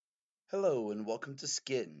Hello and welcome to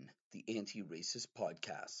Skin, the anti-racist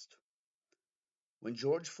podcast. When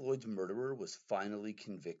George Floyd's murderer was finally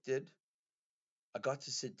convicted, I got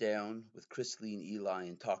to sit down with Christine Eli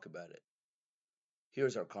and talk about it.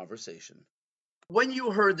 Here's our conversation. When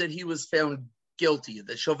you heard that he was found guilty,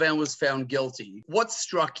 that Chauvin was found guilty, what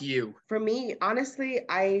struck you? For me, honestly,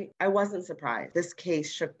 I wasn't surprised. This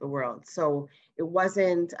case shook the world. So it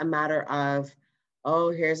wasn't a matter of, oh,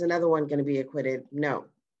 here's another one going to be acquitted. No,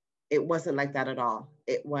 it wasn't like that at all.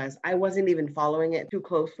 I wasn't even following it too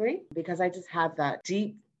closely because I just had that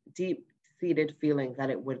deep seated feeling that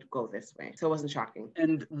it would go this way. So it wasn't shocking.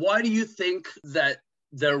 And why do you think that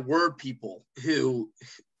there were people who,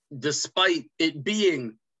 despite it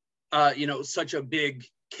being, such a big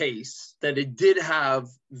case, that it did have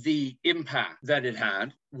the impact that it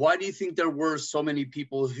had, why do you think there were so many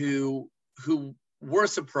people who were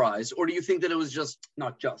surprised? Or do you think that it was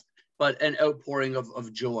but an outpouring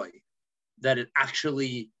of joy that it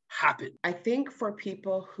actually happened? I think for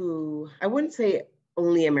people who, I wouldn't say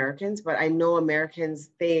only Americans, but I know Americans,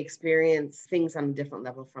 they experience things on a different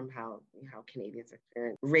level from how Canadians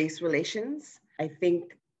experience race relations. I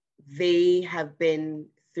think they have been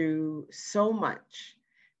through so much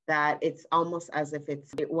that it's almost as if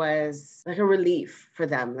it was like a relief for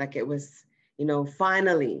them. Like it was,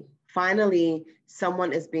 finally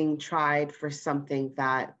someone is being tried for something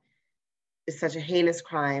that is such a heinous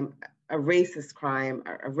crime, a racist crime,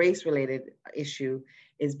 a race-related issue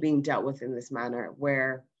is being dealt with in this manner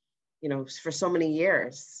where, for so many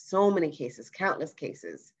years, so many cases, countless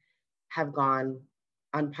cases have gone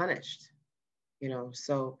unpunished,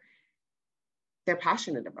 so they're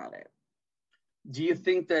passionate about it. Do you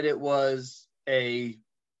think that it was a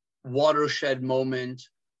watershed moment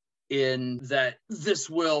in that this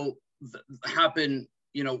will happen,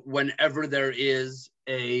 whenever there is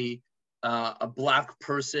a Black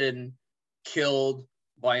person killed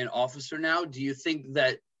by an officer now? Do you think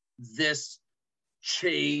that this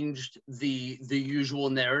changed the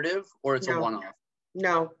usual narrative, or it's a one-off?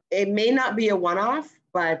 No, it may not be a one-off,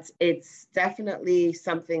 but it's definitely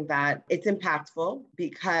something that it's impactful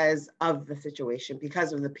because of the situation,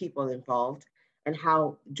 because of the people involved and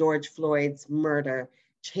how George Floyd's murder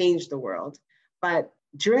changed the world. But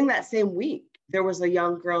during that same week, there was a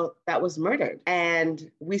young girl that was murdered, and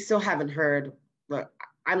we still haven't heard. Look,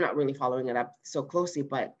 I'm not really following it up so closely,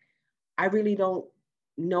 but I really don't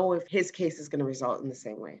know if his case is going to result in the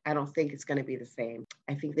same way. I don't think it's going to be the same.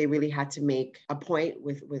 I think they really had to make a point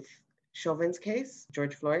with Chauvin's case,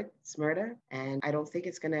 George Floyd's murder, and I don't think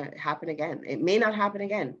it's going to happen again. It may not happen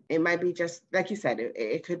again. It might be just, like you said,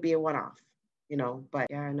 it could be a one-off, but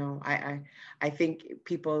yeah, no, I think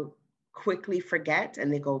people quickly forget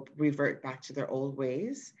and they revert back to their old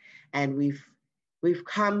ways. And we've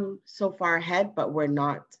come so far ahead, but we're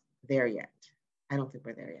not there yet. I don't think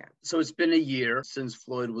we're there yet. So it's been a year since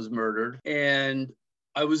Floyd was murdered, and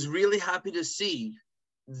I was really happy to see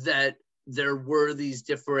that there were these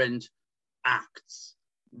different acts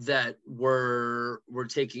that were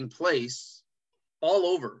taking place all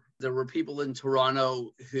over. There were people in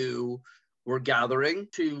Toronto who were gathering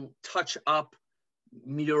to touch up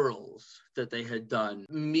murals that they had done,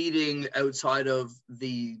 meeting outside of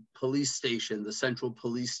the police station, the central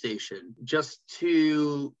police station, just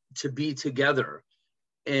to be together.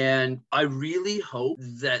 And I really hope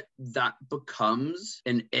that becomes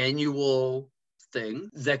an annual thing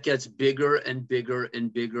that gets bigger and bigger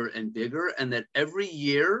and bigger and bigger, and that every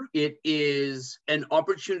year it is an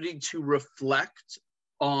opportunity to reflect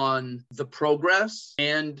on the progress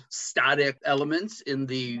and static elements in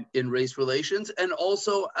race relations, and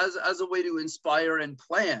also as a way to inspire and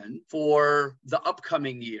plan for the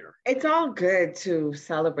upcoming year. It's all good to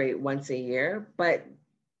celebrate once a year, but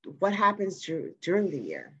what happens during the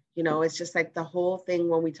year? It's just like the whole thing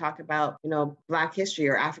when we talk about, Black history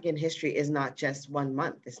or African history is not just one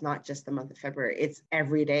month. It's not just the month of February. It's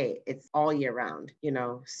every day. It's all year round,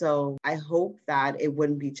 So I hope that it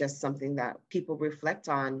wouldn't be just something that people reflect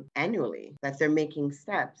on annually, that they're making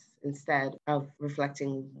steps instead of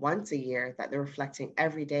reflecting once a year, that they're reflecting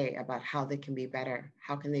every day about how they can be better.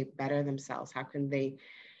 How can they better themselves? How can they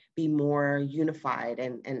be more unified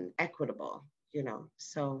and equitable?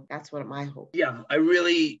 So that's what my hope. Yeah, I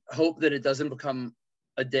really hope that it doesn't become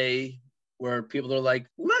a day where people are like,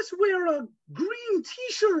 let's wear a green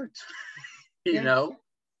t-shirt,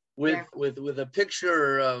 with a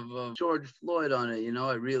picture of George Floyd on it.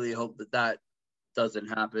 I really hope that doesn't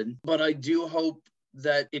happen. But I do hope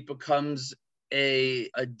that it becomes a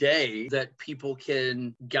day that people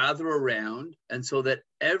can gather around, and so that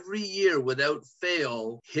every year without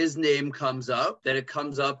fail his name comes up, that it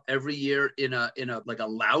comes up every year in a like a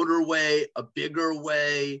louder way, a bigger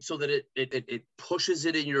way, so that it pushes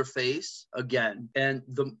it in your face again. And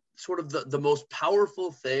the sort of the most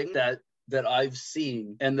powerful thing that I've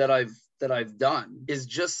seen and that I've done is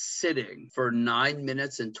just sitting for 9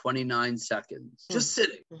 minutes and 29 seconds. Just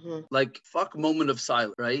sitting. Like, fuck moment of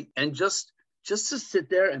silence, right? And just to sit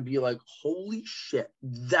there and be like, holy shit,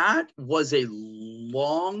 that was a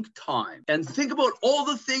long time. And think about all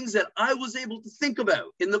the things that I was able to think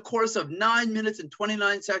about in the course of 9 minutes and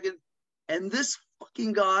 29 seconds. And this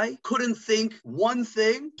fucking guy couldn't think one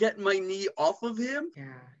thing, get my knee off of him.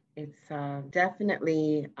 Yeah. It's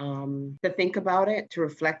definitely to think about it, to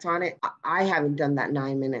reflect on it. I haven't done that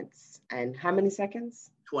 9 minutes. And how many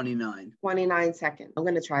seconds? 29. 29 seconds. I'm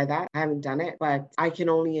going to try that. I haven't done it, but I can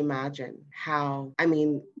only imagine how, I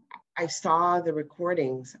mean, I saw the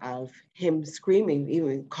recordings of him screaming,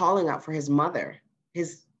 even calling out for his mother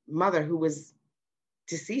who was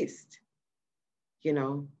deceased. You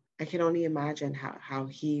know, I can only imagine how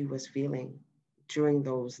he was feeling during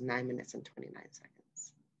those 9 minutes and 29 seconds.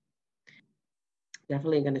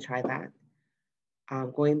 Definitely going to try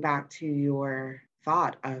that. Going back to your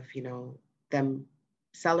thought of, them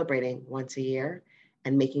celebrating once a year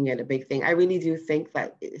and making it a big thing. I really do think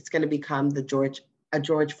that it's going to become a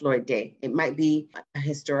George Floyd Day. It might be a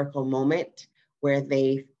historical moment where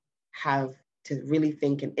they have to really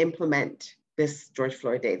think and implement this George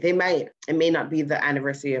Floyd Day. It may not be the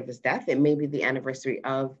anniversary of his death. It may be the anniversary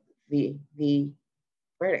of the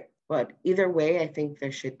verdict. But either way, I think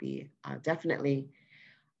there should be definitely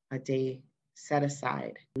a day set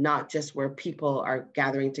aside, not just where people are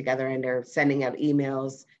gathering together and they're sending out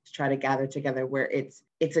emails to try to gather together, where it's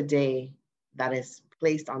a day that is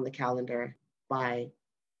placed on the calendar by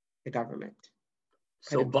the government.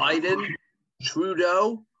 So Biden,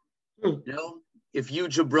 Trudeau, if you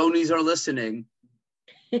jabronis are listening,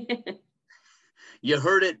 you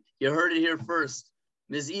heard it here first.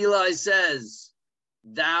 Ms. Eli says,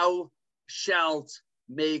 thou shalt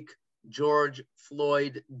make George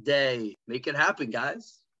Floyd Day. Make it happen,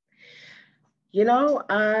 guys.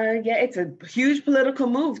 It's a huge political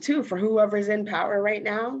move too for whoever's in power right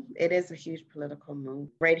now. It is a huge political move.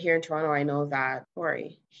 Right here in Toronto, I know that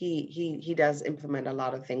Tory, he does implement a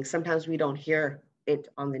lot of things. Sometimes we don't hear it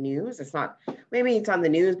on the news. Maybe it's on the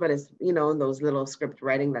news, but it's, those little script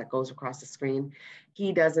writing that goes across the screen.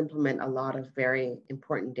 He does implement a lot of very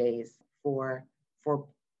important days for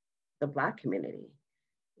the Black community,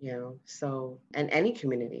 and any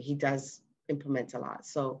community, he does implement a lot.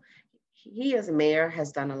 So he as a mayor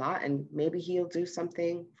has done a lot, and maybe he'll do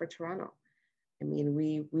something for Toronto. I mean,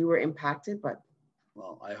 we were impacted, but.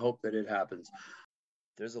 Well, I hope that it happens.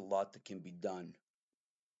 There's a lot that can be done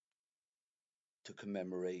to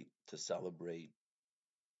commemorate, to celebrate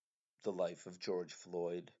the life of George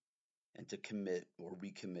Floyd, and to commit or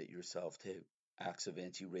recommit yourself to acts of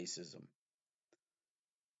anti-racism.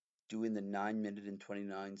 Doing the 9 minute and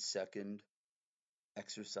 29 second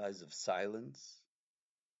exercise of silence,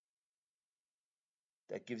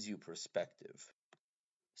 that gives you perspective.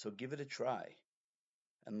 So give it a try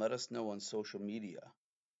and let us know on social media,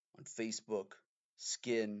 on Facebook,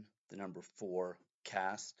 Skin, 4,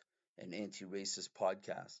 Cast, and Anti-Racist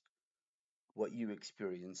Podcast, what you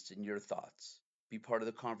experienced and your thoughts. Be part of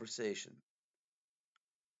the conversation.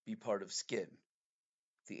 Be part of Skin,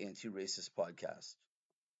 the Anti-Racist Podcast.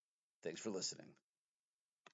 Thanks for listening.